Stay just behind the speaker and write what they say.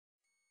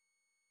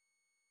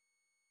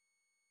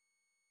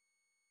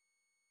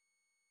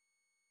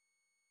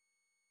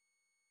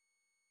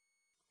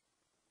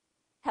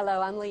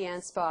Hello, I'm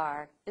Leanne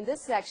Spar. In this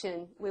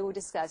section, we will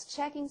discuss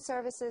checking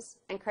services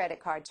and credit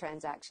card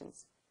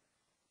transactions.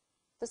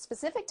 The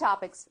specific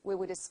topics we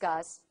will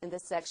discuss in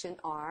this section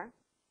are: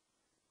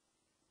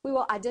 we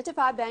will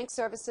identify bank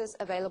services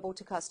available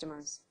to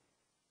customers.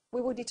 We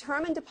will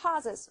determine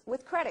deposits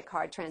with credit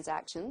card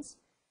transactions,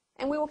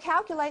 and we will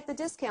calculate the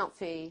discount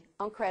fee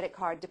on credit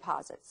card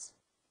deposits.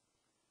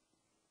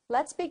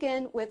 Let's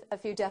begin with a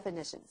few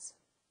definitions.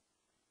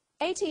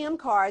 ATM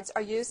cards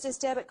are used as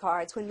debit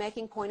cards when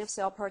making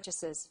point-of-sale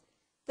purchases.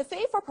 The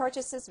fee for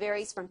purchases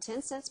varies from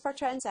 10 cents per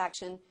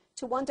transaction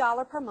to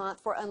 $1 per month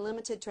for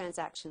unlimited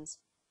transactions.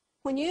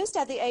 When used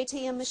at the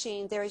ATM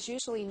machine, there is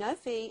usually no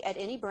fee at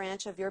any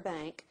branch of your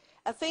bank,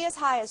 a fee as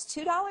high as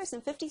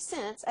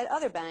 $2.50 at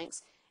other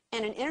banks,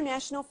 and an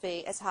international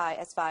fee as high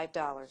as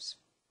 $5.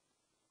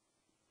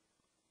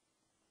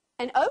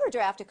 An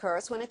overdraft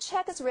occurs when a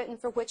check is written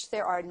for which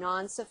there are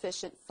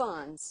non-sufficient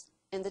funds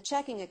in the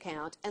checking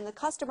account and the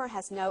customer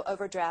has no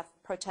overdraft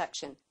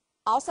protection,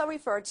 also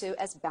referred to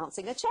as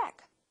bouncing a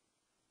check.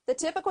 The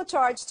typical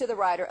charge to the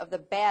writer of the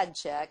bad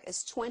check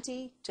is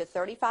 $20 to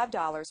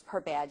 $35 per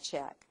bad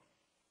check.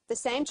 The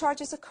same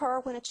charges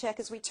occur when a check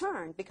is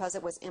returned because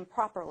it was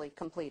improperly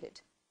completed.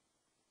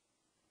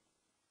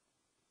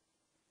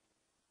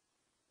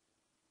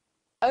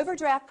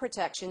 Overdraft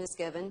protection is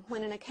given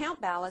when an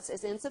account balance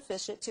is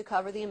insufficient to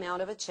cover the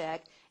amount of a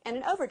check and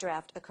an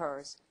overdraft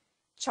occurs.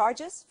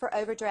 Charges for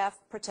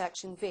overdraft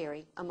protection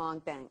vary among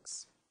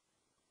banks.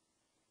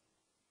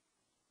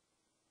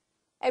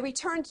 A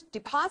returned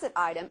deposit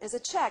item is a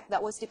check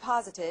that was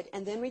deposited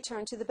and then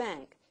returned to the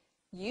bank,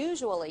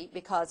 usually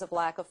because of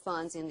lack of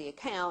funds in the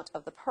account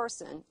of the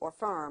person or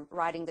firm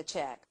writing the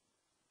check.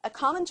 A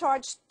common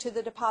charge to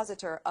the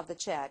depositor of the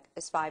check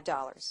is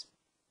 $5.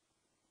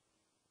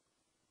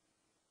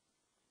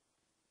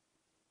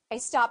 A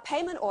stop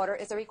payment order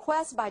is a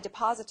request by a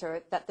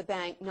depositor that the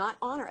bank not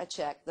honor a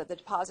check that the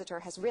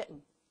depositor has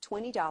written,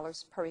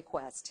 $20 per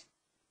request.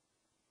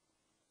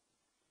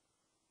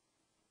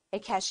 A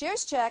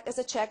cashier's check is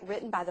a check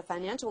written by the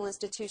financial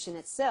institution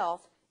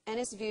itself and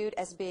is viewed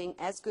as being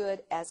as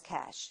good as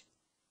cash,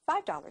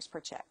 $5 per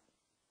check.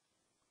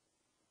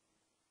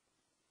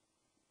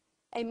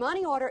 A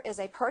money order is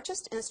a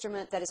purchased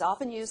instrument that is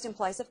often used in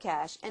place of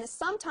cash and is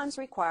sometimes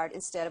required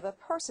instead of a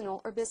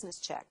personal or business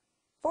check,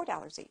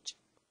 $4 each.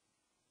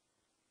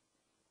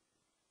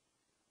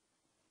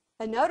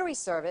 A notary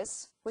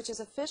service, which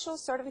is official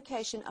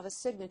certification of a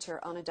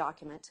signature on a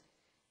document,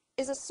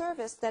 is a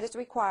service that is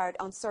required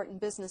on certain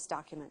business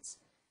documents.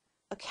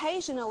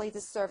 Occasionally,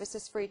 this service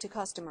is free to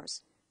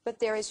customers, but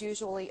there is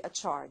usually a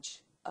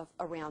charge of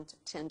around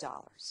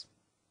 $10.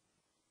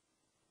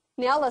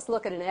 Now let's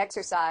look at an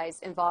exercise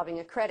involving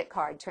a credit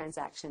card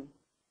transaction.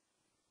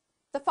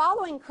 The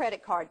following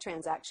credit card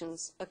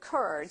transactions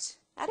occurred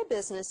at a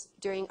business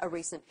during a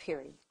recent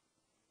period.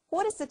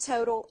 What is the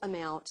total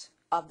amount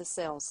of the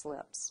sales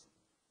slips?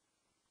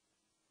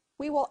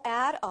 We will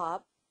add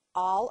up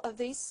all of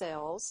these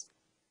sales,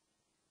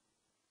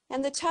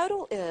 and the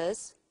total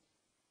is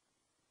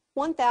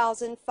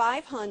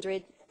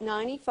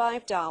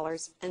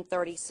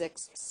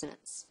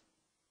 $1,595.36.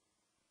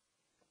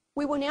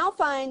 We will now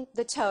find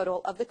the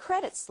total of the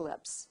credit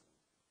slips.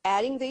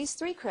 Adding these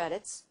three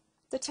credits,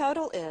 the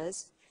total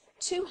is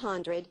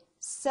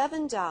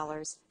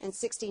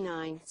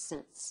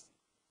 $207.69.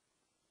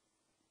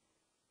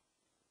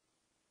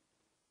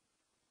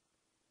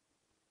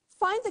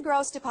 Find the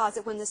gross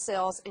deposit when the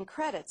sales and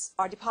credits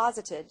are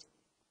deposited.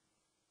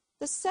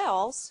 The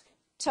sales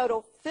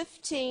total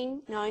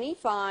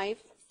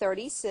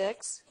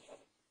 $1595.36.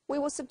 We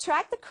will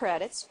subtract the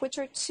credits, which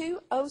are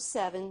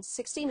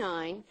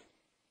 $207.69,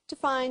 to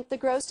find the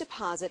gross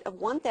deposit of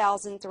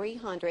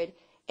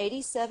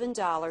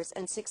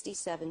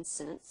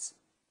 $1,387.67.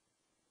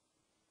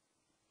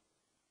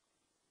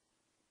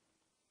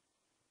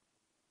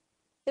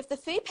 If the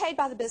fee paid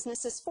by the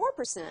business is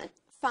 4%,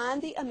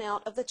 find the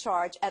amount of the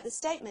charge at the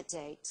statement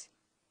date.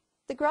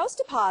 The gross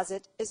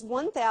deposit is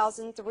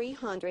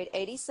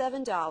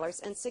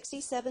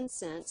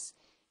 $1,387.67,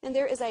 and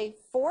there is a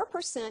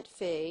 4%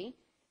 fee,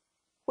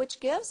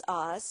 which gives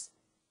us,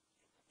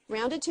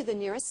 rounded to the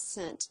nearest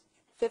cent,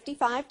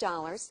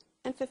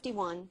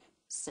 $55.51.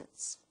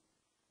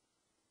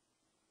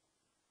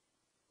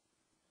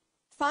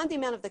 Find the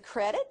amount of the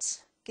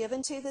credit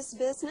given to this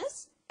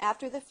business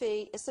after the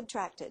fee is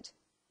subtracted.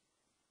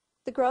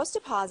 The gross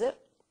deposit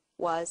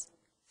was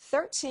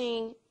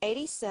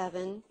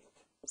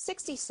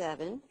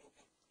 $1387.67.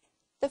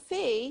 The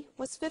fee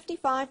was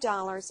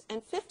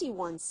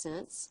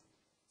 $55.51,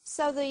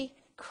 so the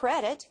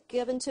credit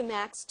given to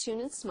Max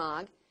Tune and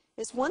Smog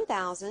is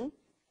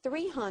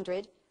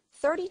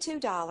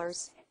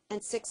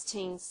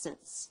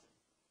 $1,332.16.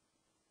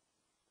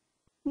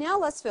 Now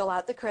let's fill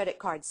out the credit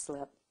card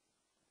slip.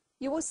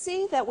 You will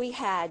see that we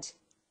had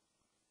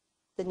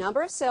the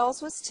number of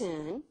sales was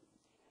 10.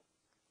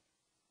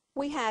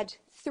 We had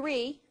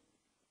 3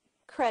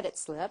 credit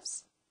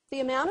slips. The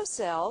amount of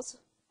sales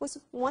was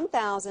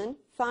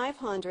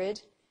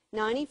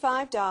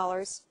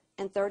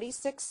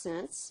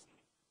 $1,595.36.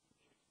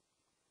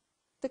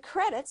 The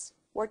credits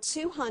were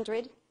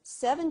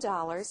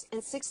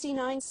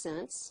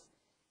 $207.69,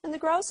 and the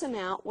gross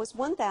amount was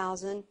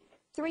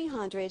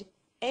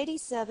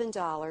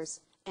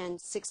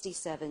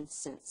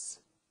 $1,387.67.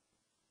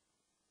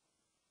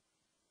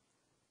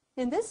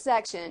 In this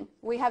section,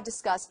 we have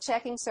discussed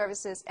checking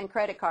services and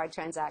credit card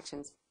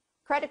transactions.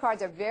 Credit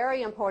cards are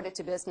very important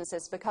to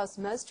businesses because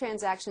most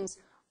transactions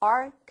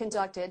are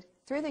conducted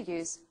through the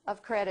use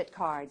of credit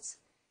cards.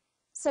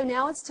 So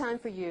now it's time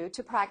for you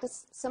to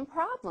practice some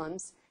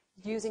problems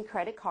using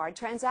credit card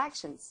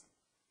transactions.